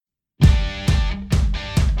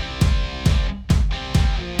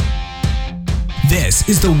This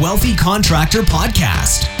is the Wealthy Contractor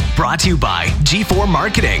Podcast, brought to you by G4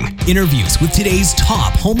 Marketing. Interviews with today's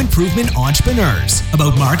top home improvement entrepreneurs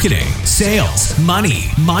about marketing, sales, money,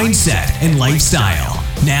 mindset, and lifestyle.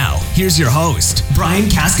 Now, here's your host, Brian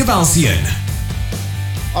Kaskavalciyan.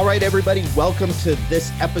 All right, everybody, welcome to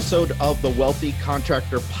this episode of the Wealthy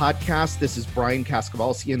Contractor Podcast. This is Brian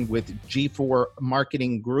Kaskavalciyan with G4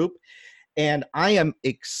 Marketing Group, and I am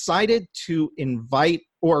excited to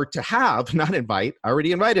I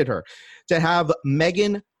already invited her, to have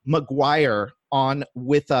Megan McGuire on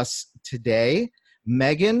with us today.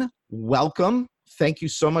 Megan, welcome. Thank you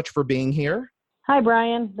so much for being here. Hi,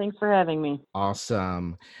 Brian. Thanks for having me.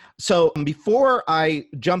 Awesome. So before I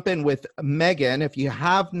jump in with Megan, if you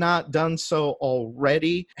have not done so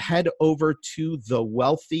already, head over to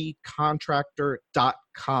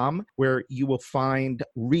thewealthycontractor.com, where you will find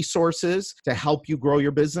resources to help you grow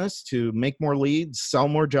your business, to make more leads, sell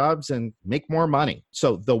more jobs, and make more money.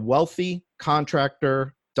 So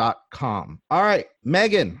thewealthycontractor.com. All right,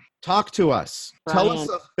 Megan, talk to us. Brian.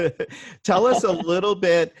 Tell us a little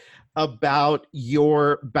bit about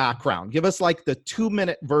your background. Give us like the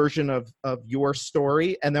 2-minute version of your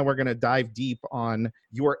story, and then we're going to dive deep on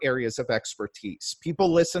your areas of expertise.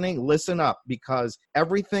 People listening, listen up, because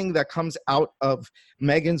everything that comes out of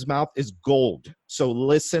Megan's mouth is gold. So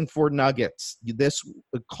listen for nuggets. This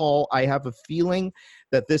call, I have a feeling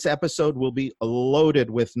that this episode will be loaded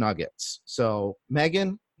with nuggets. So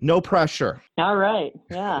Megan, no pressure. All right.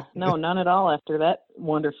 Yeah. No, none at all after that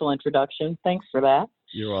wonderful introduction. Thanks for that.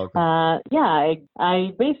 You're welcome.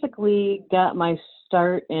 I basically got my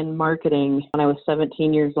start in marketing when I was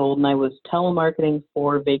 17 years old, and I was telemarketing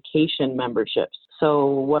for vacation memberships. So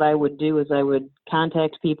what I would do is I would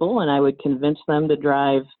contact people and I would convince them to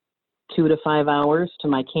drive 2 to 5 hours to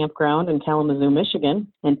my campground in Kalamazoo,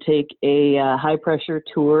 Michigan, and take a high-pressure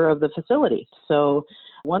tour of the facility. So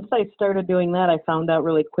once I started doing that, I found out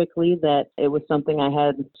really quickly that it was something I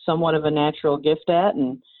had somewhat of a natural gift at,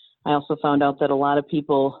 and I also found out that a lot of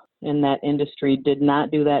people in that industry did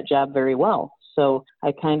not do that job very well. So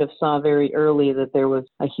I kind of saw very early that there was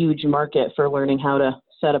a huge market for learning how to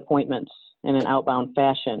set appointments in an outbound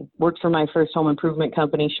fashion. Worked for my first home improvement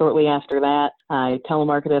company shortly after that. I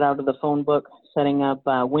telemarketed out of the phone book, setting up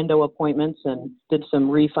window appointments, and did some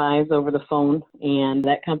refis over the phone. And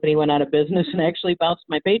that company went out of business and actually bounced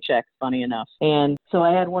my paycheck, funny enough. And so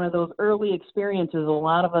I had one of those early experiences a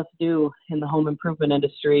lot of us do in the home improvement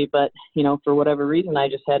industry, but, for whatever reason, I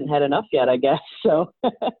just hadn't had enough yet, I guess. So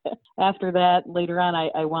after that, later on,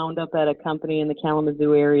 I wound up at a company in the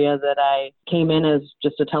Kalamazoo area that I came in as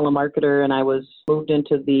just a telemarketer, and I was moved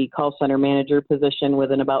into the call center manager position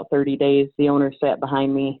within about 30 days. The owner sat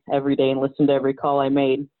behind me every day and listened to every call I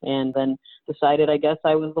made, and then decided I guess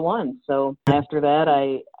I was the one. So after that,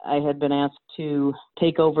 I had been asked to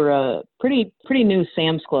take over a pretty new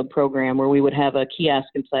Sam's Club program where we would have a kiosk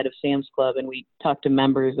inside of Sam's Club, and we talked to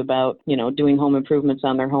members about, doing home improvements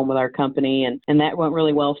on their home with our company. And that went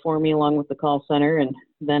really well for me along with the call center. And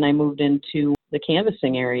then I moved into the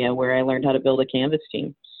canvassing area where I learned how to build a canvas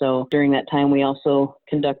team. So during that time, we also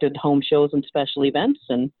conducted home shows and special events.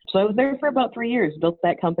 And so I was there for about 3 years, built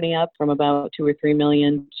that company up from about 2 or 3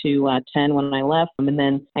 million to 10 when I left. And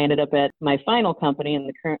then I ended up at my final company, and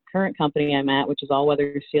the current company I'm at, which is All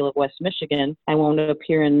Weather Seal of West Michigan. I wound up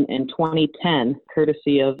here in 2010,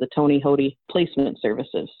 courtesy of the Tony Hody Placement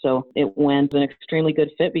Services. So it went an extremely good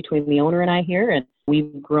fit between the owner and I here. And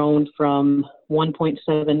we've grown from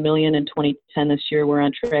 1.7 million in 2010 this year. We're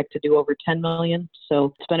on track to do over 10 million.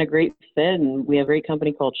 So it's been a great fit, and we have great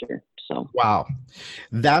company culture. So wow,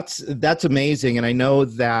 that's amazing. And I know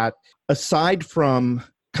that aside from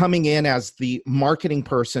coming in as the marketing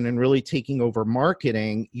person and really taking over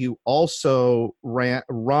marketing, you also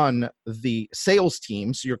run the sales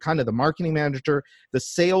team. So you're kind of the marketing manager, the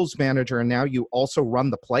sales manager, and now you also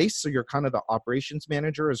run the place. So you're kind of the operations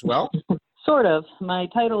manager as well. Sort of. My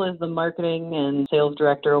title is the marketing and sales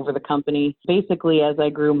director over the company. Basically, as I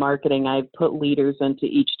grew marketing, I put leaders into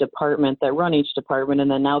each department that run each department, and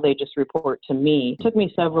then now they just report to me. It took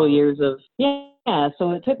me several years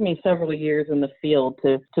so it took me several years in the field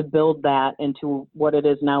to build that into what it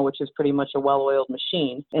is now, which is pretty much a well-oiled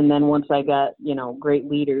machine. And then once I got, great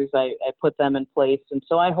leaders, I put them in place. And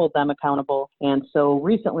so I hold them accountable. And so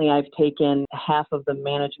recently I've taken half of the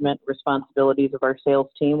management responsibilities of our sales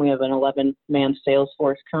team. We have an 11-man sales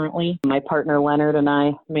force currently. My partner Leonard and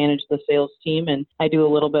I manage the sales team, and I do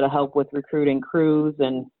a little bit of help with recruiting crews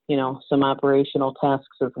and, some operational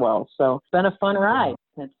tasks as well. So it's been a fun ride.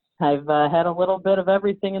 I've had a little bit of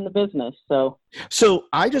everything in the business. So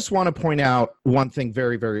I just want to point out one thing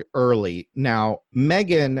very, very early. Now,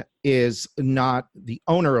 Megan is not the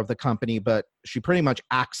owner of the company, but she pretty much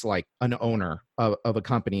acts like an owner of a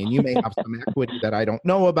company. And you may have some equity that I don't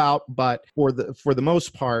know about, but for the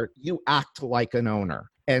most part, you act like an owner.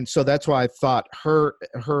 And so that's why I thought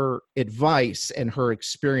her advice and her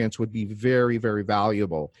experience would be very, very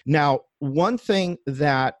valuable. Now, one thing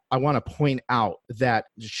that I want to point out that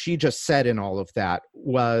she just said in all of that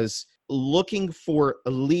was looking for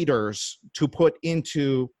leaders to put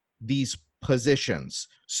into these positions.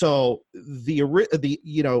 So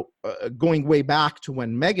going way back to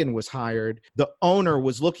when Megan was hired, the owner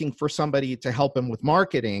was looking for somebody to help him with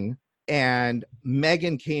marketing. And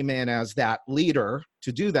Megan came in as that leader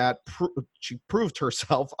to do that. She proved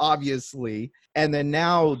herself, obviously. And then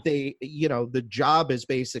now the job is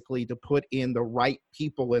basically to put in the right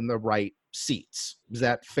people in the right seats. Is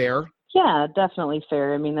that fair? Yeah, definitely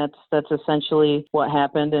fair. I mean, that's essentially what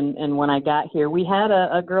happened. And when I got here, we had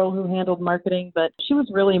a girl who handled marketing, but she was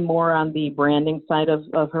really more on the branding side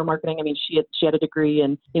of her marketing. I mean, she had a degree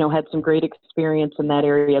and, had some great experience in that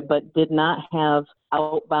area, but did not have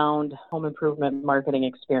outbound home improvement marketing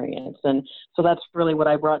experience. And so that's really what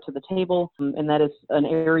I brought to the table. And that is an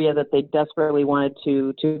area that they desperately wanted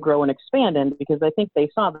to grow and expand in, because I think they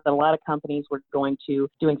saw that a lot of companies were going to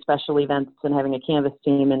doing special events and having a canvas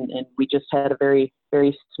team. And we just had a very,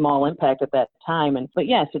 very small impact at that time. But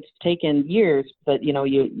yes, it's taken years, but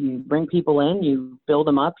you bring people in, you build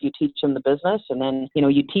them up, you teach them the business, and then,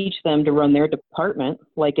 you teach them to run their department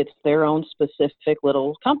like it's their own specific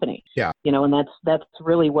little company. Yeah. And that's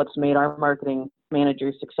really what's made our marketing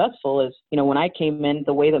managers successful is, when I came in,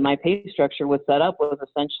 the way that my pay structure was set up was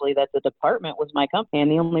essentially that the department was my company.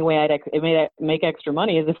 And the only way I'd make extra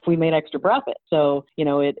money is if we made extra profit. So,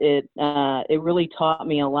 it really taught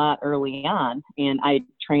me a lot early on. And I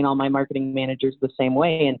train all my marketing managers the same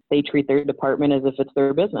way, and they treat their department as if it's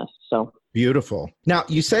their business. So beautiful. Now,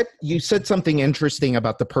 you said something interesting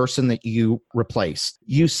about the person that you replaced.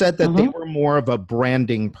 You said that they were more of a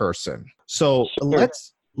branding person. So sure.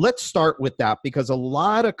 Let's start with that, because a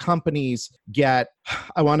lot of companies I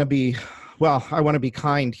want to be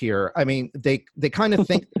kind here. I mean, they kind of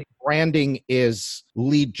think that branding is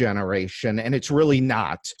lead generation, and it's really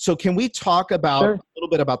not. So can we talk about a little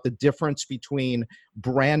bit about the difference between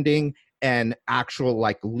branding and actual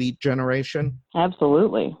lead generation?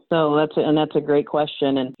 Absolutely. So that's a great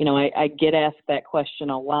question. And, I get asked that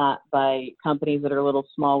question a lot by companies that are a little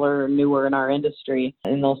smaller or newer in our industry.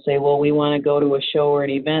 And they'll say, well, we want to go to a show or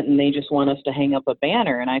an event and they just want us to hang up a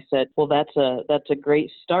banner. And I said, well, that's a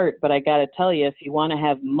great start. But I got to tell you, if you want to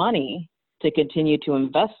have money to continue to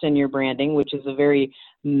invest in your branding, which is a very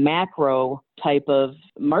macro type of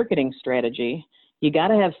marketing strategy, you got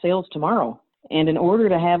to have sales tomorrow. And in order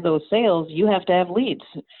to have those sales, you have to have leads.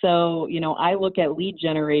 So, I look at lead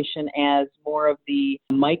generation as more of the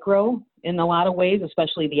micro in a lot of ways,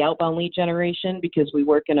 especially the outbound lead generation, because we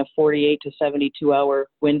work in a 48 to 72 hour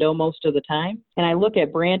window most of the time. And I look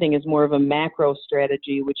at branding as more of a macro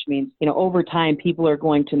strategy, which means, over time, people are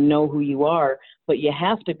going to know who you are, but you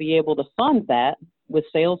have to be able to fund that with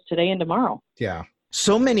sales today and tomorrow. Yeah.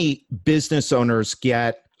 So many business owners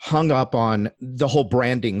get hung up on the whole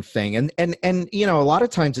branding thing. And a lot of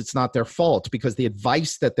times it's not their fault, because the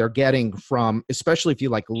advice that they're getting from, especially if you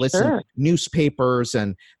listen to newspapers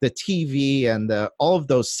and the TV and all of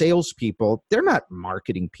those salespeople, they're not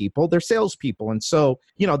marketing people, they're salespeople. And so,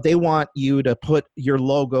 they want you to put your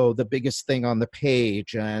logo, the biggest thing on the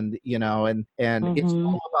page, and, and it's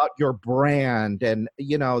all about your brand. And,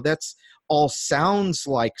 that's all sounds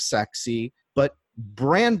like sexy, but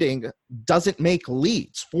branding doesn't make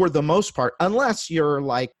leads for the most part, unless you're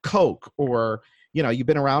like Coke or, you've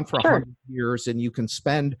been around for 100 years and you can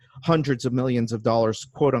spend hundreds of millions of dollars,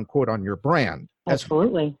 quote unquote, on your brand.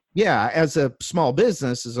 Absolutely. As a small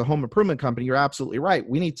business, as a home improvement company, you're absolutely right.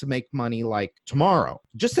 We need to make money tomorrow.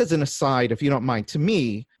 Just as an aside, if you don't mind, to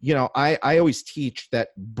me, I always teach that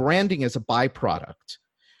branding is a byproduct.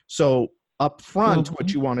 So up front,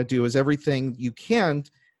 what you want to do is everything you can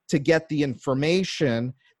to get the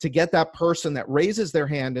information, to get that person that raises their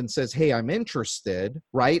hand and says, hey, I'm interested,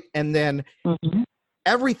 right? And then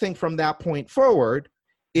everything from that point forward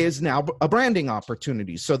is now a branding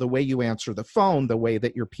opportunity. So the way you answer the phone, the way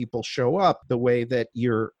that your people show up, the way that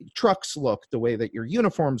your trucks look, the way that your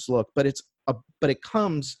uniforms look, but it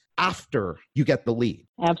comes after you get the lead.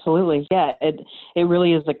 Absolutely. Yeah, it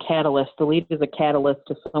really is a catalyst. The lead is a catalyst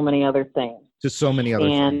to so many other things.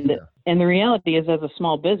 Things. Yeah. And the reality is, as a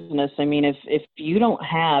small business, I mean, if you don't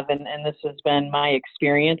have, and this has been my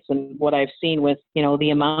experience and what I've seen with, the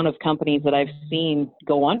amount of companies that I've seen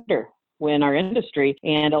go under in our industry.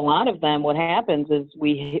 And a lot of them, what happens is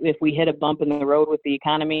if we hit a bump in the road with the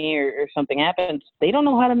economy or something happens, they don't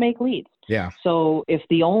know how to make leads. Yeah. So if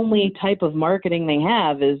the only type of marketing they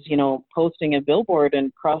have is, posting a billboard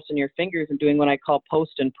and crossing your fingers and doing what I call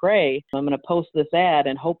post and pray, I'm going to post this ad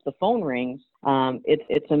and hope the phone rings.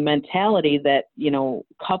 It's a mentality that,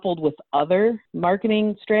 coupled with other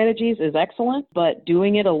marketing strategies is excellent, but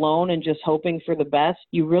doing it alone and just hoping for the best,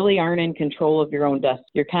 you really aren't in control of your own destiny.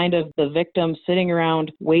 You're kind of the victim sitting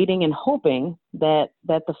around waiting and hoping that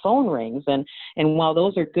the phone rings. And while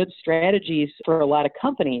those are good strategies for a lot of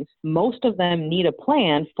companies, most of them need a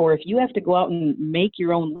plan for if you have to go out and make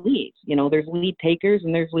your own leads. There's lead takers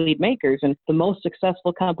and there's lead makers. And the most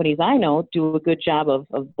successful companies I know do a good job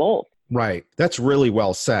of both. Right. That's really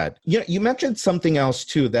well said. You mentioned something else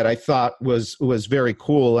too that I thought was very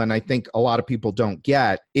cool, and I think a lot of people don't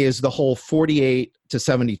get, is the whole 48 to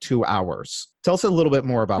 72 hours. Tell us a little bit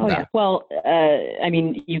more about that. Yeah. Well,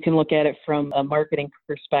 you can look at it from a marketing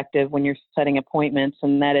perspective when you're setting appointments,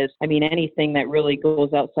 and that is, anything that really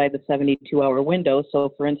goes outside the 72-hour window.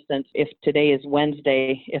 So, for instance, if today is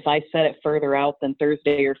Wednesday, if I set it further out than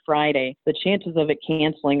Thursday or Friday, the chances of it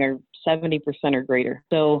canceling are 70% or greater.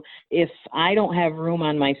 So if I don't have room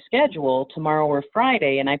on my schedule tomorrow or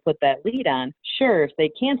Friday and I put that lead on, sure, if they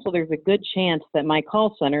cancel, there's a good chance that my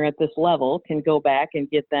call center at this level can go back and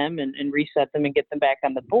get them and reset them and get them back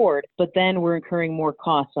on the board. But then we're incurring more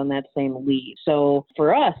costs on that same lead. So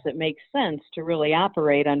for us, it makes sense to really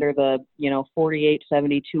operate under the 48,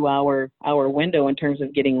 72 hour window in terms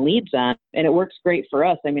of getting leads on. And it works great for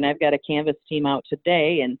us. I've got a Canvas team out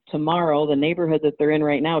today, and tomorrow, the neighborhood that they're in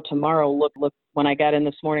right now, look, when I got in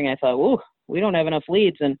this morning, I thought, ooh, we don't have enough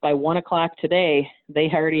leads. And by 1 o'clock today, they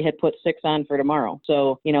already had put 6 on for tomorrow.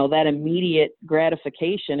 So, that immediate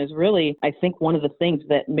gratification is really, I think, one of the things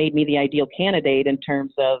that made me the ideal candidate in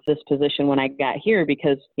terms of this position when I got here,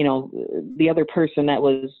 because, the other person that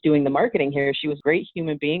was doing the marketing here, she was a great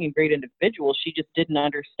human being and great individual. She just didn't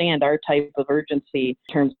understand our type of urgency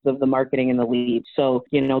in terms of the marketing and the leads. So,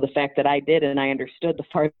 the fact that I did and I understood, the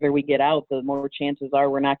farther we get out, the more chances are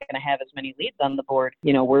we're not going to have as many leads on the board.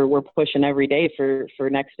 We're pushing every day for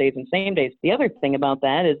next days and same days. The other thing about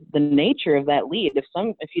that is the nature of that lead.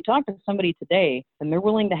 If you talk to somebody today and they're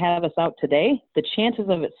willing to have us out today, the chances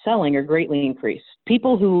of it selling are greatly increased.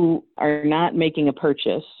 People who are not making a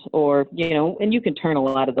purchase, or, and you can turn a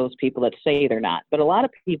lot of those people that say they're not, but a lot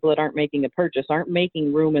of people that aren't making a purchase aren't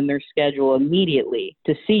making room in their schedule immediately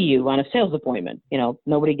to see you on a sales appointment.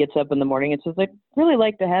 Nobody gets up in the morning and says, I'd really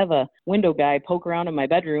like to have a window guy poke around in my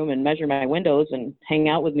bedroom and measure my windows and hang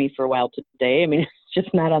out with me for a while today. It's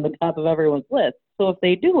just not on the top of everyone's list. So if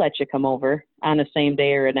they do let you come over on the same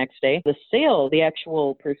day or the next day, the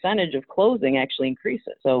actual percentage of closing actually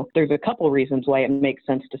increases. So there's a couple reasons why it makes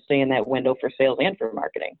sense to stay in that window for sales and for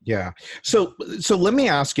marketing. Yeah. So let me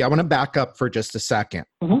ask you, I want to back up for just a second.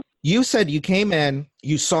 Mm-hmm. You said you came in,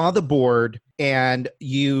 you saw the board, and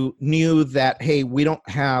you knew that, hey, we don't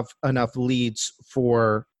have enough leads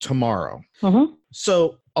for tomorrow. Mm-hmm.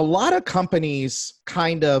 So a lot of companies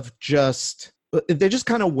they just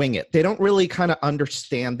kind of wing it. They don't really kind of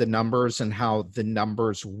understand the numbers and how the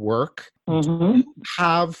numbers work. Mm-hmm.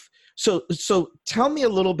 So tell me a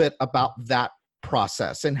little bit about that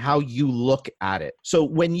process and how you look at it. So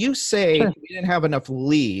when you say we didn't have enough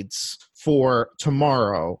leads for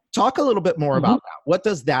tomorrow, talk a little bit more about that. What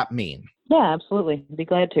does that mean? Yeah, absolutely. I'd be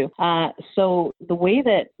glad to. So the way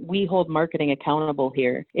that we hold marketing accountable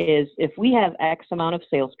here is if we have X amount of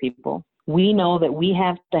salespeople, we know that we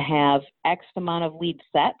have to have X amount of leads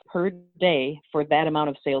set per day for that amount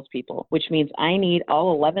of salespeople, which means I need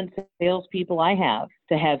all 11 salespeople I have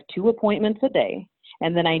to have 2 appointments a day.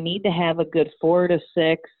 And then I need to have a good 4 to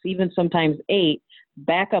 6, even sometimes 8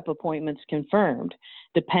 backup appointments confirmed,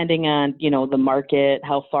 depending on, the market,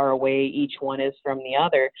 how far away each one is from the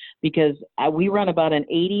other, because we run about an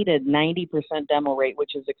 80 to 90% demo rate,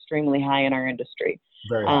 which is extremely high in our industry.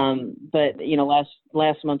 Very high. But,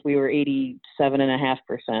 last month we were 87.5%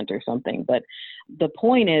 or something. But the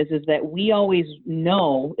point is that we always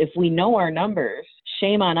know, if we know our numbers,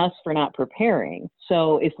 shame on us for not preparing.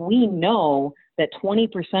 So if we know that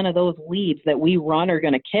 20% of those leads that we run are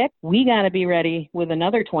going to kick, we got to be ready with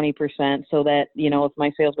another 20% so that, if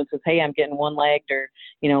my salesman says, hey, I'm getting one-legged or,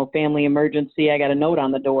 family emergency, I got a note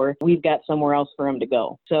on the door, we've got somewhere else for him to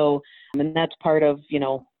go. So, and that's part of,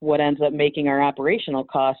 what ends up making our operational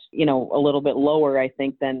costs, a little bit lower, I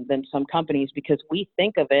think, than some companies, because we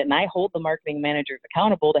think of it, and I hold the marketing managers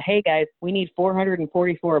accountable to, hey guys, we need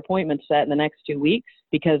 444 appointments set in the next 2 weeks,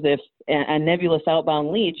 because if a nebulous outbound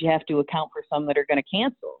leads, you have to account for some that are going to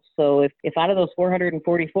cancel. So if out of those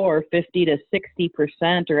 444, 50 to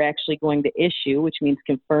 60% are actually going to issue, which means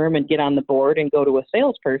confirm and get on the board and go to a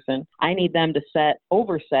salesperson, I need them to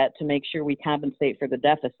overset to make sure we compensate for the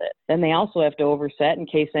deficit. Then they also have to overset in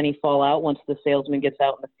case any fallout once the salesman gets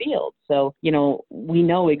out in the field. So, we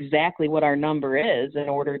know exactly what our number is in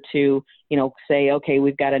order to, say, okay,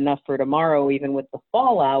 we've got enough for tomorrow. Even with the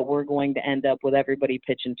fallout, we're going to end up with everybody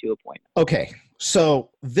pitching to appointment. Okay.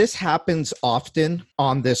 So this happens often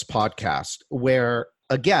on this podcast where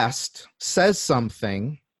a guest says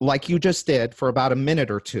something like you just did for about a minute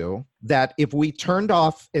or two, that if we turned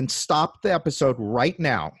off and stopped the episode right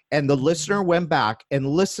now and the listener went back and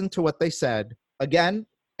listened to what they said again,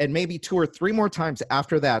 and maybe 2 or 3 more times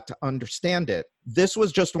after that to understand it, this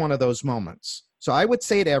was just one of those moments. So I would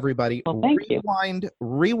say to everybody,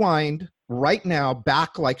 rewind right now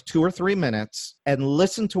back like 2 or 3 minutes and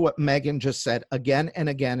listen to what Megan just said again and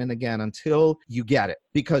again and again until you get it,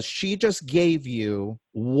 because she just gave you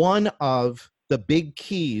one of the big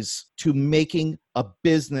keys to making a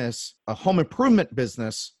business, a home improvement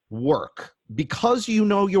business, work, because you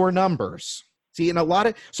know your numbers. See,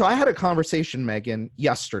 so I had a conversation, Megan,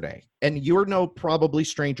 yesterday, and you're no probably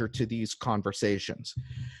stranger to these conversations.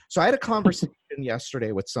 So I had a conversation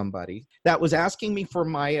yesterday with somebody that was asking me for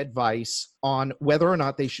my advice on whether or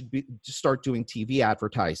not they should start doing TV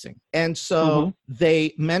advertising. And so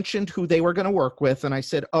they mentioned who they were going to work with. And I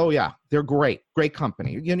said, oh yeah, they're great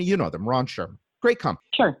company. You know them, Ron Sherman, great company.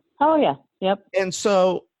 Sure. Oh yeah. Yep. And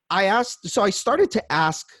so I started to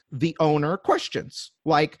ask the owner questions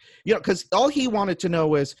like, because all he wanted to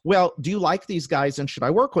know is, well, do you like these guys and should I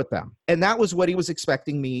work with them? And that was what he was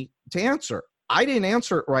expecting me to answer. I didn't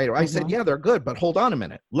answer it right. I said, yeah, they're good, but hold on a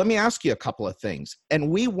minute. Let me ask you a couple of things. And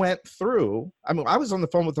we went through, I was on the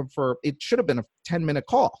phone with them it should have been a 10-minute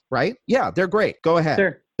call, right? Yeah, they're great. Go ahead.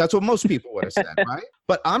 Sure. That's what most people would have said, right?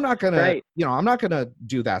 But I'm not going to, I'm not going to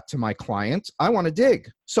do that to my clients. I want to dig.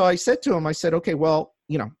 So I said to him, I said, okay, well,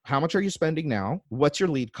 how much are you spending now? What's your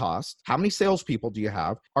lead cost? How many salespeople do you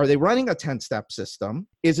have? Are they running a 10-step system?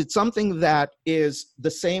 Is it something that is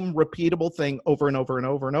the same repeatable thing over and over and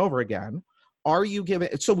over and over again? Are you giving?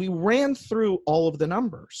 So we ran through all of the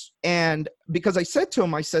numbers. And because I said to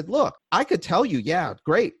him, I said, look, I could tell you, yeah,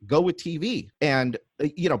 great, go with TV. And,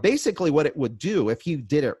 basically what it would do if he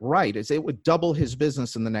did it right is it would double his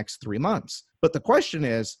business in the next 3 months. But the question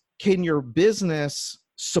is, can your business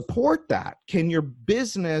support that? Can your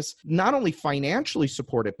business not only financially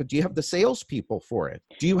support it, but do you have the salespeople for it?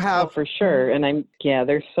 Do you have? Oh, for sure. And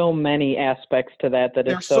there's so many aspects to that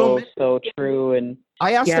is so true. And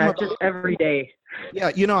I asked him just every day.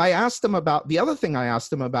 Yeah. I asked him about, the other thing I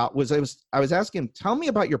asked him about was I was asking him, tell me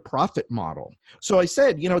about your profit model. So I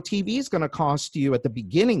said, TV is going to cost you at the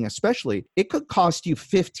beginning, especially, it could cost you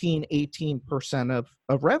 15, 18%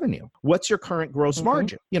 of revenue. What's your current gross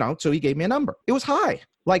margin? So he gave me a number. It was high.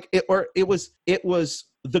 It was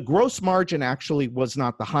the gross margin actually was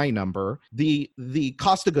not the high number. The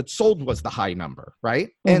cost of goods sold was the high number, right?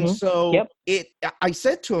 And so I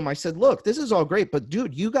said to him, I said, look, this is all great, but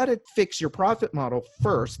dude, you got to fix your profit model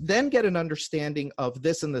first, then get an understanding of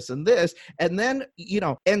this and this and this. And then,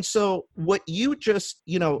 and so what you just,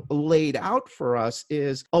 laid out for us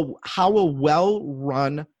is how a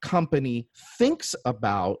well-run company thinks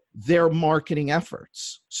about their marketing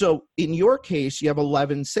efforts. So in your case, you have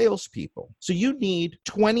 11 salespeople. So you need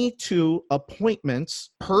 22 appointments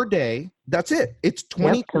per day. That's it. It's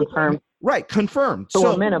 22. Confirmed. Right, confirmed.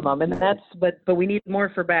 So a minimum, and but we need more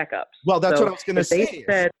for backups. Well, that's what I was going to say.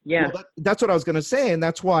 That's what I was going to say, and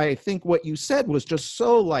that's why I think what you said was just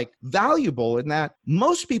so valuable in that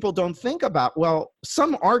most people don't think about. Well,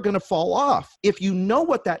 some are going to fall off. If you know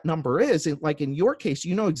what that number is, like in your case,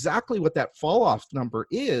 you know exactly what that fall off number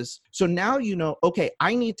is. So now okay,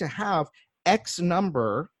 I need to have X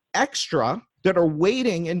number extra that are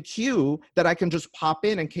waiting in queue that I can just pop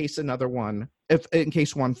in case another one. In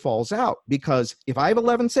case one falls out, because if I have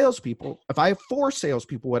 11 salespeople, if I have 4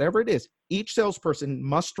 salespeople, whatever it is, each salesperson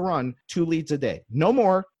must run 2 leads a day. No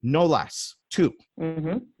more, no less. 2.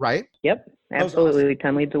 Right? Yep. Absolutely.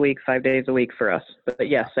 10 leads a week, 5 days a week for us. But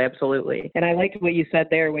yes, absolutely. And I liked what you said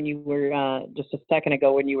there when you were just a second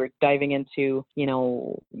ago, when you were diving into,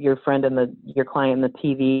 your friend and your client and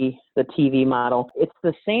the TV model. It's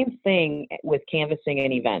the same thing with canvassing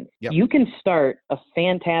and events. Yep. You can start a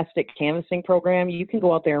fantastic canvassing program. You can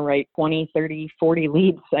go out there and write 20, 30, 40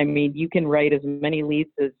 leads. I mean, you can write as many leads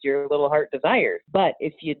as your little heart desires. But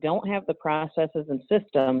if you don't have the processes and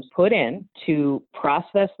systems put in to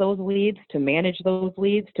process those leads, to manage those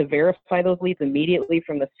leads, to verify those leads immediately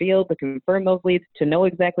from the field, to confirm those leads, to know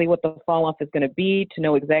exactly what the fall off is going to be, to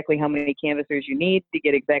know exactly how many canvassers you need, to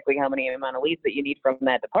get exactly how many amount of leads that you need from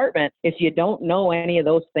that department. If you don't know any of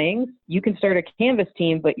those things, you can start a canvas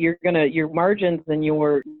team, but your margins and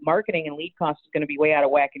your marketing and lead costs is going to be way out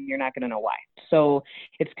of whack, and you're not going to know why. So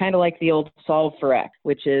it's kind of like the old solve for X,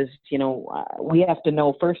 which is, we have to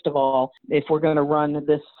know, first of all, if we're going to run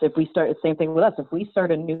this, if we start the same thing with us, if we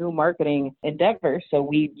start a new marketing endeavor, so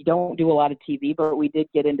we don't do a lot of TV, but we did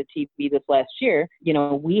get into TV this last year,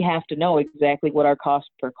 we have to know exactly what our cost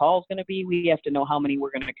per call is going to be. We have to know how many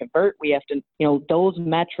we're going to convert. We have to, those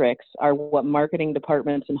metrics are what marketing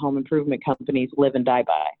departments and home improvement companies live and die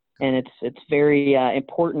by. And it's very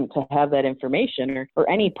important to have that information, or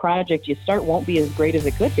any project you start won't be as great as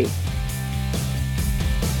it could be.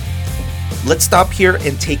 Let's stop here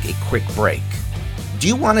and take a quick break. Do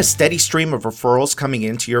you want a steady stream of referrals coming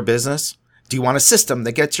into your business? Do you want a system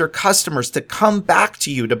that gets your customers to come back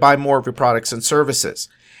to you to buy more of your products and services?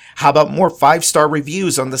 How about more 5-star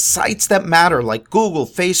reviews on the sites that matter like Google,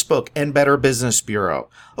 Facebook, and Better Business Bureau?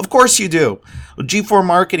 Of course you do. G4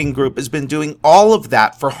 Marketing Group has been doing all of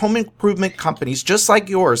that for home improvement companies just like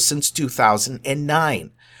yours since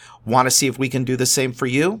 2009. Want to see if we can do the same for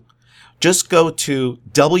you? Just go to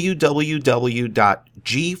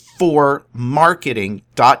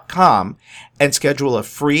www.g4marketing.com and schedule a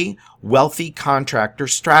free Wealthy Contractor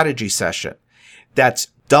Strategy session. That's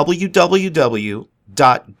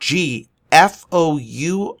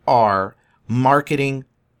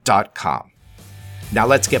www.gfourmarketing.com. Now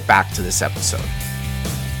let's get back to this episode.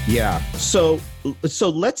 Yeah. So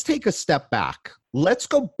let's take a step back. Let's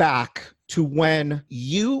go back to when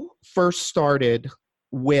you first started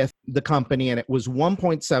with the company and it was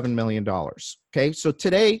 $1.7 million. Okay. So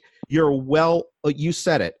today you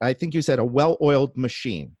said it. I think you said a well-oiled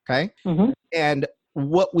machine. Okay. Mm-hmm. And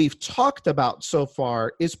what we've talked about so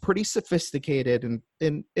far is pretty sophisticated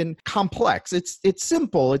and complex. It's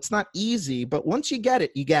simple. It's not easy, but once you get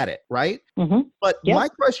it, right? Mm-hmm. But my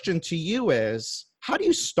question to you is, how do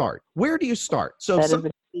you start? Where do you start? So some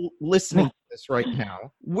people listening to this right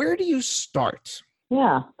now, where do you start?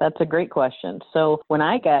 Yeah, that's a great question. So when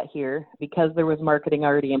I got here, because there was marketing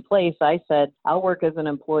already in place, I said, I'll work as an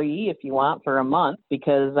employee if you want for a month,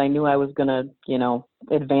 because I knew I was going to,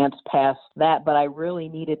 advance past that. But I really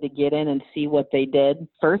needed to get in and see what they did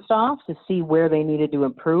first off, to see where they needed to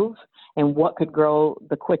improve and what could grow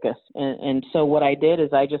the quickest. And so what I did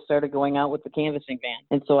is I just started going out with the canvassing van.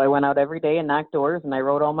 And so I went out every day and knocked doors, and I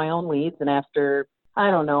wrote all my own leads. And after, I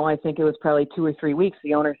don't know, I think it was probably 2 or 3 weeks,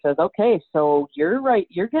 the owner says, okay, so you're right,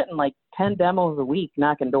 you're getting like 10 demos a week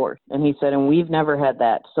knocking doors. And he said, and we've never had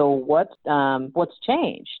that. So what's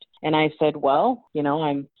changed? And I said, well,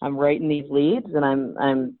 I'm writing these leads, and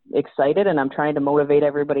I'm excited, and I'm trying to motivate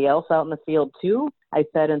everybody else out in the field too. I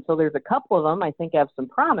said, and so there's a couple of them I think have some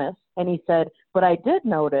promise. And he said, but I did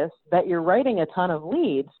notice that you're writing a ton of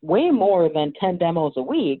leads, way more than 10 demos a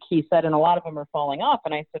week. He said, and a lot of them are falling off.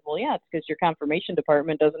 And I said, well, yeah, it's because your confirmation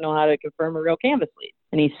department doesn't know how to confirm a real canvas lead.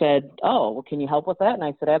 And he said, oh, well, can you help with that? And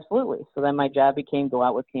I said, absolutely. So then my job became go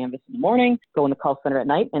out with canvas in the morning, go in the call center at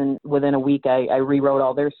night. And within a week, I rewrote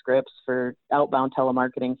all their scripts for outbound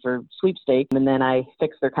telemarketing for sweepstakes. And then I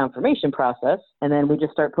fixed their confirmation process. And then we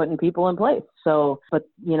just start putting people in place. So, but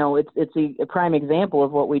it's a prime example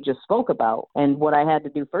of what we just spoke about. And what I had to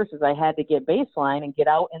do first is I had to get baseline and get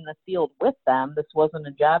out in the field with them. This wasn't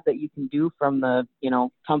a job that you can do from the,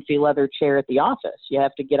 comfy leather chair at the office. You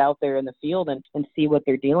have to get out there in the field and see what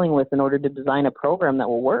they're dealing with in order to design a program that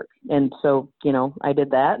will work. And so, I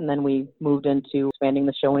did that. And then we moved into expanding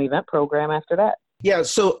the show and event program after that. Yeah.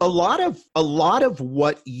 So a lot of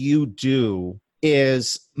what you do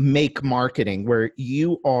is make marketing, where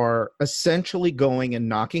you are essentially going and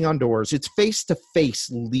knocking on doors. It's face-to-face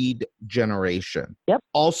lead generation. Yep.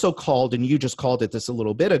 Also called, and you just called it this a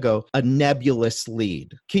little bit ago, a nebulous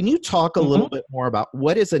lead. Can you talk a little bit more about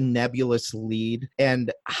what is a nebulous lead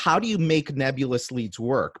and how do you make nebulous leads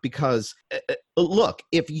work? Because look,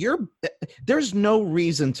 there's no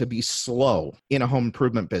reason to be slow in a home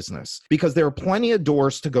improvement business, because there are plenty of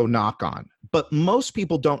doors to go knock on, but most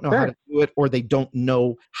people don't know how to do it, or they don't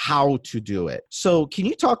know how to do it. So can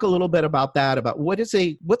you talk a little bit about that, about what's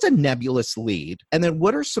a nebulous lead? And then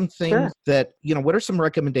what are some things that, what are some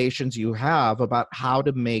recommendations you have about how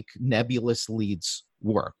to make nebulous leads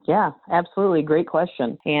work? Yeah, absolutely. Great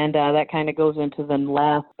question. And that kind of goes into the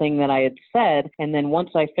last thing that I had said. And then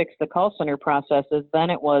once I fixed the call center processes, then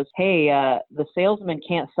it was, hey, the salesman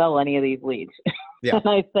can't sell any of these leads. Yeah. And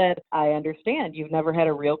I said, I understand. You've never had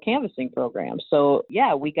a real canvassing program. So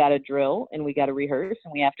yeah, we got to drill and we got to rehearse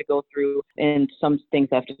and we have to go through and some things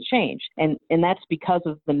have to change. And that's because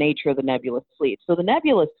of the nature of the nebulous lead. So the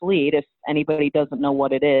nebulous lead, if anybody doesn't know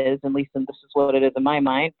what it is, at least this is what it is in my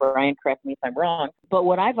mind, Brian, correct me if I'm wrong. But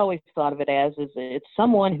what I've always thought of it as is it's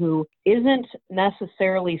someone who isn't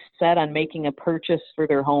necessarily set on making a purchase for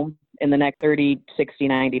their home in the next 30, 60,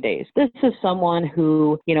 90 days. This is someone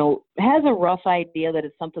who, has a rough idea that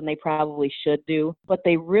it's something they probably should do, but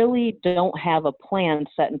they really don't have a plan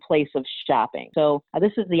set in place of shopping. So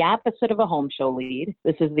this is the opposite of a home show lead.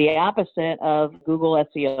 This is the opposite of Google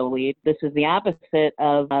SEO lead. This is the opposite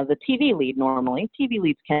of the TV lead normally. TV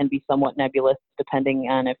leads can be somewhat nebulous depending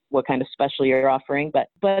on what kind of special you're offering. But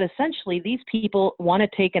essentially, these people want to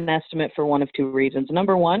take an estimate for one of two reasons.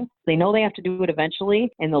 Number one, they know they have to do it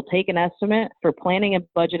eventually, and they'll take an estimate for planning and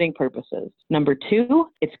budgeting purposes. Number two,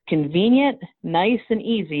 it's convenient, nice, and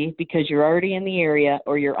easy because you're already in the area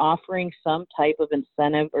or you're offering some type of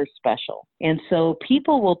incentive or special. And so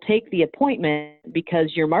people will take the appointment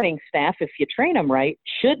because your marketing staff, if you train them right,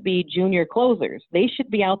 should be junior closers. They should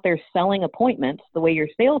be out there selling appointments the way your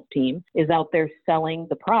sales team is out there selling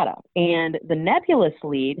the product. And the nebulous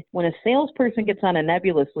lead, when a salesperson gets on a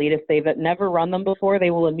nebulous lead, if they've never run them before,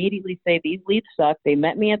 they will immediately say, these leads suck. They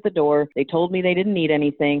met me at the door. They told me they didn't need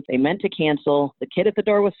anything. They meant to cancel. The kid at the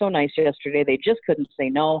door was so nice yesterday. They just couldn't say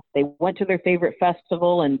no. They went to their favorite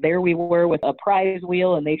festival and there we were with a prize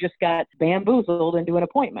wheel and they just got bamboozled into an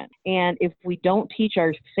appointment. And if we don't teach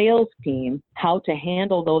our sales team how to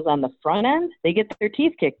handle those on the front end, they get their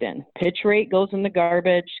teeth kicked in. Pitch rate goes in the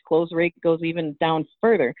garbage. Close rate goes even down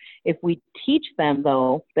further. If we teach them,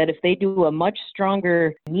 though, that if they do a much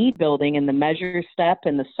stronger need building in the measure step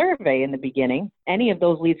and the survey in the beginning, any of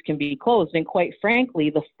those leads can be closed. And quite frankly,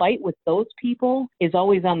 the fight with those people is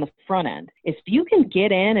always on the front end. If you can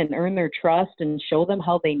get in and earn their trust and show them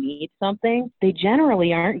how they need something, they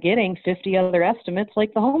generally aren't getting 50 other estimates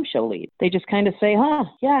like the home show lead. They just kind of say,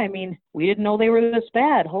 we didn't know they were this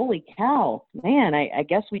bad. Holy cow. Man, I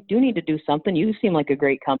guess we do need to do something. You seem like a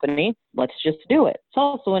great company. Let's just do it. It's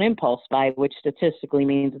also an impulse buy, which statistically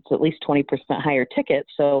means it's at least 20% higher ticket.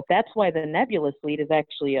 So that's why the nebulous lead is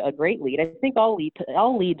actually a great lead. I think all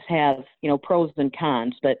leads have, pros and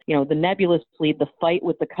cons, but, the nebulous lead, the fight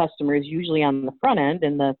with the customer is usually on the front end,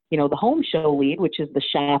 and the home show lead, which is the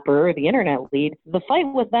shopper or the internet lead, the fight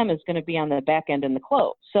with them is going to be on the back end and the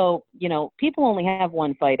close. So, people only have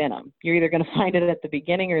one fight in them. You're either going to find it at the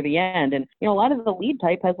beginning or the end. And, a lot of the lead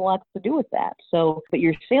type has a lot to do with that. So, but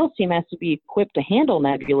your sales team has to be equipped to handle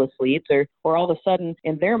nebulous leads or all of a sudden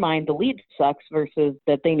in their mind, the lead sucks versus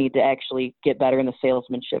that they need to actually get better and the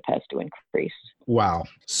salesmanship has to increase. Wow.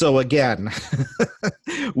 So again,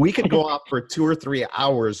 we could go off for 2 or 3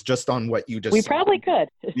 hours just on what you just We said. probably could.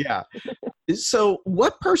 Yeah. So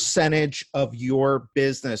what percentage of your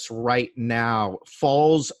business right now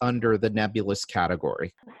falls under the nebulous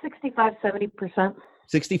category? 65, 70%.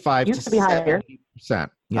 65 Used to be higher. 70%.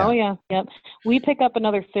 Yeah. Oh, yeah. Yep. We pick up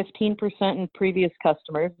another 15% in previous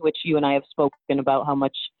customers, which you and I have spoken about how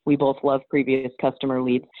much we both love previous customer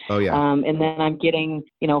leads. Oh, yeah. And then I'm getting,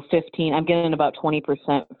 I'm getting about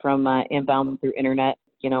 20% from inbound through internet.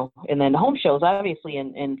 And then home shows, obviously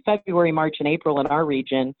in February, March, and April in our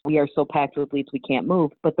region, we are so packed with leads we can't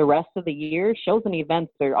move. But the rest of the year, shows and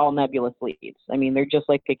events, they're all nebulous leads. I mean, they're just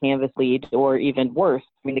like a Canvas lead or even worse.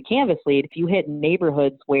 I mean, the Canvas lead, if you hit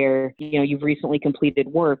neighborhoods where, you've recently completed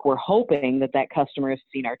work, we're hoping that customer has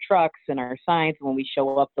seen our trucks and our signs. And when we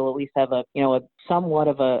show up, they'll at least have a somewhat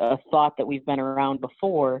of a thought that we've been around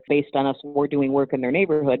before based on us, we're doing work in their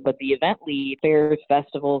neighborhood. But the event lead, fairs,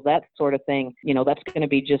 festivals, that sort of thing, that's going to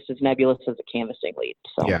be just as nebulous as a canvassing lead.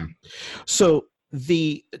 So. Yeah. So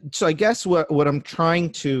I guess what I'm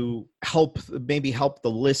trying to help the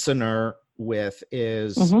listener with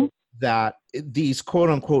is that these quote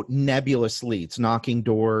unquote nebulous leads, knocking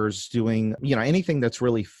doors, doing, anything that's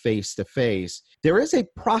really face to face, there is a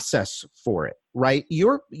process for it, right?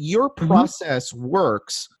 Your process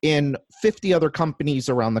works in 50 other companies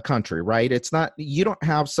around the country, right? It's not, you don't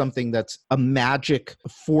have something that's a magic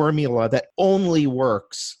formula that only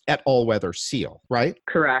works at All Weather Seal, right?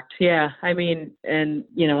 Correct. Yeah. I mean, and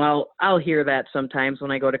I'll hear that sometimes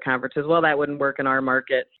when I go to conferences. Well, that wouldn't work in our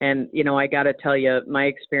market. And, I got to tell you, my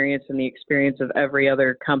experience and the experience of every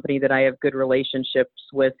other company that I have good relationships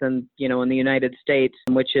with in the United States,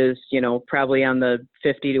 which is, probably on the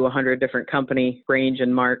 50 to 100 different company range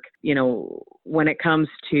and mark, when it comes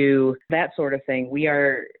to that sort of thing, we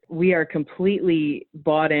are completely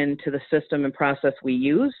bought into the system and process we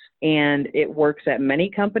use, and it works at many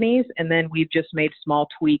companies. And then we've just made small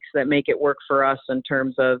tweaks that make it work for us in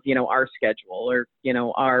terms of, our schedule or,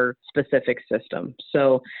 our specific system.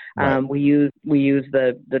 So Right. we use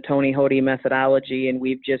the Tony Hody methodology, and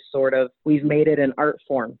we've made it an art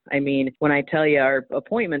form. I mean, when I tell you our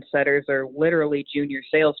appointment setters are literally junior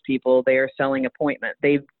salespeople, they are selling appointments.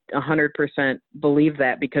 They 100% believe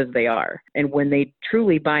that because they are. And when they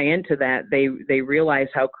truly buy into that, they realize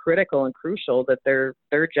how critical and crucial that their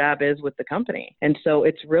job is with the company. And so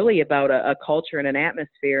it's really about a culture and an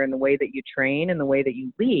atmosphere and the way that you train and the way that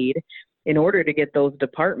you lead in order to get those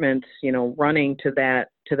departments, running to that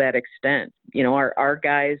extent. Our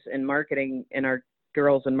guys in marketing and our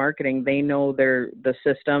girls in marketing, they know the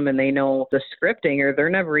system and they know the scripting, or they're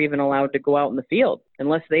never even allowed to go out in the field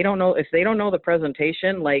unless if they don't know the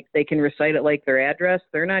presentation, like they can recite it like their address.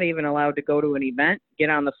 They're not even allowed to go to an event, get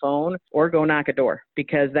on the phone, or go knock a door,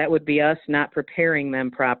 because that would be us not preparing them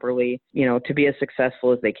properly, to be as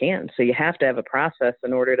successful as they can. So you have to have a process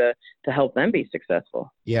in order to help them be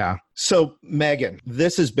successful. Yeah. So Megan,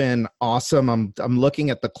 this has been awesome. I'm looking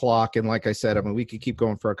at the clock, and like I said, we could keep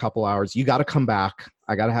going for a couple hours. You got to come back.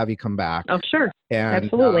 I got to have you come back. Oh, sure. And,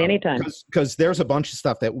 absolutely. Anytime. Because there's a bunch of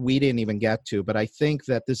stuff that we didn't even get to, but I think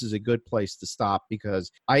that this is a good place to stop,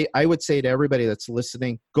 because I would say to everybody that's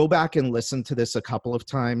listening, go back and listen to this a couple of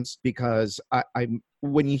times, because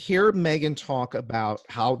when you hear Megan talk about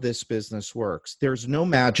how this business works, there's no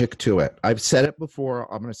magic to it. I've said it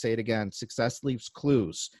before. I'm going to say it again. Success leaves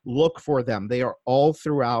clues. Look for them. They are all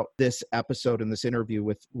throughout this episode and this interview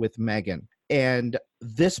with Megan. And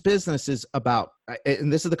this business is about,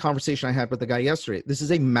 and this is the conversation I had with the guy yesterday, this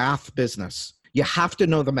is a math business. You have to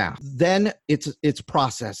know the math. Then it's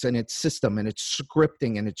process and it's system and it's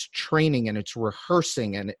scripting and it's training and it's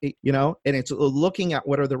rehearsing and and it's looking at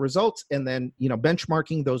what are the results, and then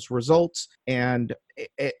benchmarking those results and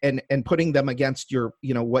putting them against your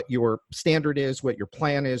what your standard is, what your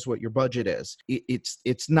plan is, what your budget is.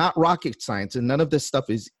 It's not rocket science, and none of this stuff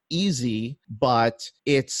is easy, but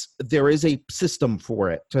there is a system for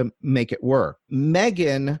it to make it work.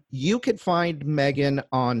 Megan, you could find Megan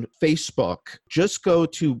on Facebook. Just go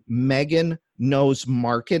to Megan Knows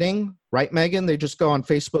Marketing, right, Megan? They just go on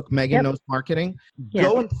Facebook, Megan Yep. Knows Marketing. Yeah.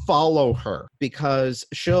 Go and follow her, because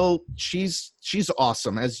she's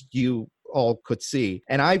awesome, as you all could see.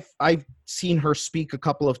 And I've seen her speak a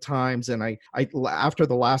couple of times, and I after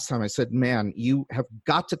the last time I said, man, you have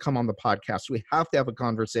got to come on the podcast. We have to have a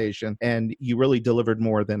conversation. And you really delivered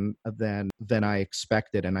more than I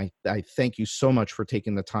expected. And I thank you so much for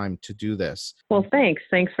taking the time to do this. Well, thanks.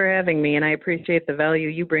 Thanks for having me. And I appreciate the value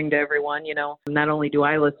you bring to everyone. Not only do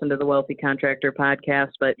I listen to the Wealthy Contractor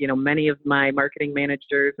podcast, but, many of my marketing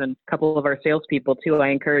managers and a couple of our salespeople too, I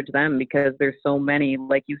encourage them, because there's so many,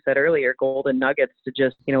 like you said earlier, golden nuggets to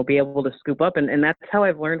just, be able to scoop up. And that's how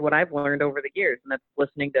I've learned what I've learned over the years. And that's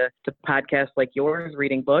listening to podcasts like yours,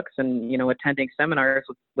 reading books, and, attending seminars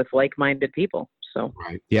with like-minded people. So,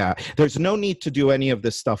 right. Yeah. There's no need to do any of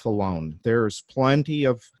this stuff alone. There's plenty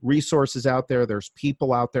of resources out there. There's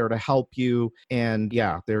people out there to help you. And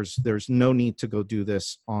yeah, there's no need to go do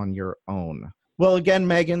this on your own. Well, again,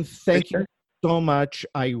 Megan, thank you so much.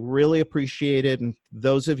 I really appreciate it. And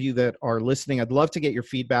those of you that are listening, I'd love to get your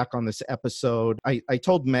feedback on this episode. I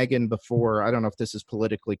told Megan before, I don't know if this is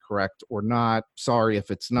politically correct or not. Sorry if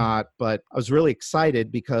it's not, but I was really excited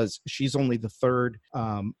because she's only the third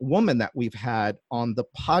woman that we've had on the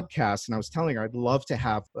podcast. And I was telling her I'd love to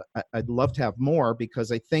have more,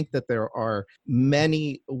 because I think that there are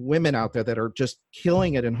many women out there that are just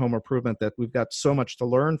killing it in home improvement that we've got so much to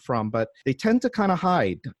learn from, but they tend to kind of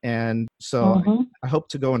hide. And so I hope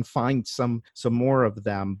to go and find some more of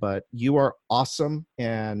them. But you are awesome,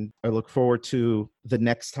 and I look forward to the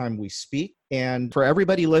next time we speak. And for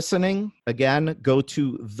everybody listening, again, go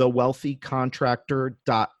to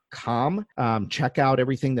thewealthycontractor.com. Check out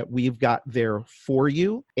everything that we've got there for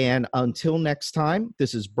you. And until next time,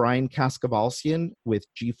 this is Brian Kaskavalsian with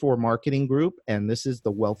G4 Marketing Group, and this is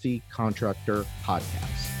the Wealthy Contractor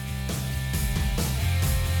Podcast.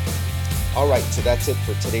 All right, so that's it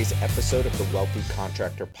for today's episode of the Wealthy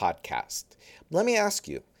Contractor Podcast. Let me ask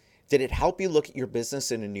you, did it help you look at your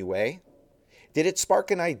business in a new way? Did it spark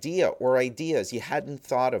an idea or ideas you hadn't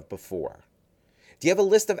thought of before? Do you have a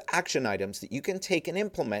list of action items that you can take and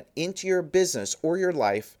implement into your business or your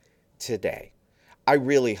life today? I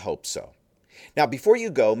really hope so. Now, before you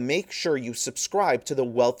go, make sure you subscribe to the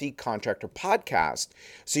Wealthy Contractor Podcast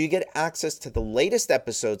so you get access to the latest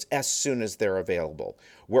episodes as soon as they're available.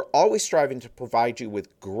 We're always striving to provide you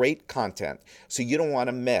with great content, so you don't want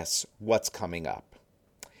to miss what's coming up.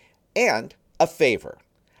 And a favor,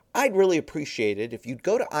 I'd really appreciate it if you'd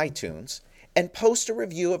go to iTunes and post a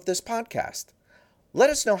review of this podcast. Let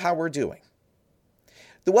us know how we're doing.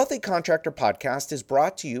 The Wealthy Contractor Podcast is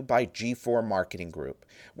brought to you by G4 Marketing Group,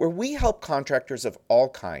 where we help contractors of all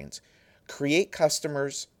kinds create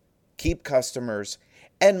customers, keep customers,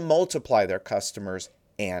 and multiply their customers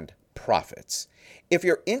and profits. If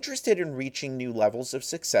you're interested in reaching new levels of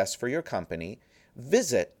success for your company,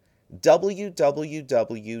 visit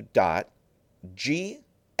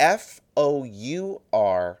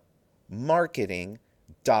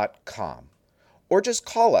www.gfourmarketing.com or just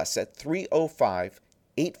call us at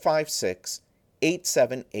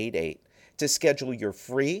 305-856-8788 to schedule your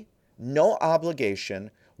free, no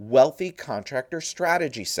obligation, Wealthy Contractor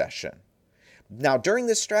Strategy Session. Now, during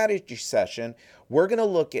this strategy session, we're going to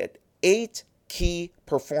look at 8 key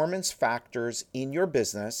performance factors in your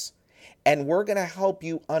business, and we're going to help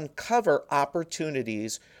you uncover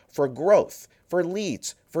opportunities for growth, for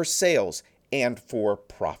leads, for sales, and for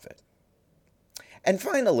profit. And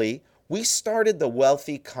finally, we started the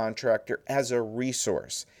Wealthy Contractor as a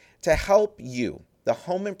resource to help you, the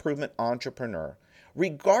home improvement entrepreneur,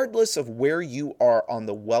 regardless of where you are on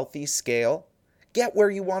the wealthy scale, get where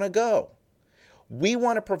you want to go. We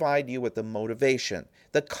want to provide you with the motivation,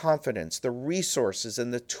 the confidence, the resources,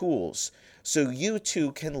 and the tools so you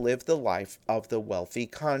too can live the life of the wealthy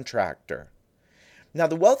contractor. Now,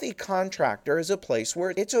 the wealthy contractor is a place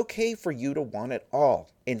where it's okay for you to want it all.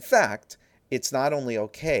 In fact, it's not only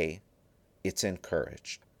okay, it's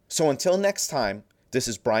encouraged. So until next time, this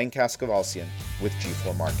is Brian Kaskavalcian with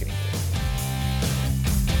G4 Marketing.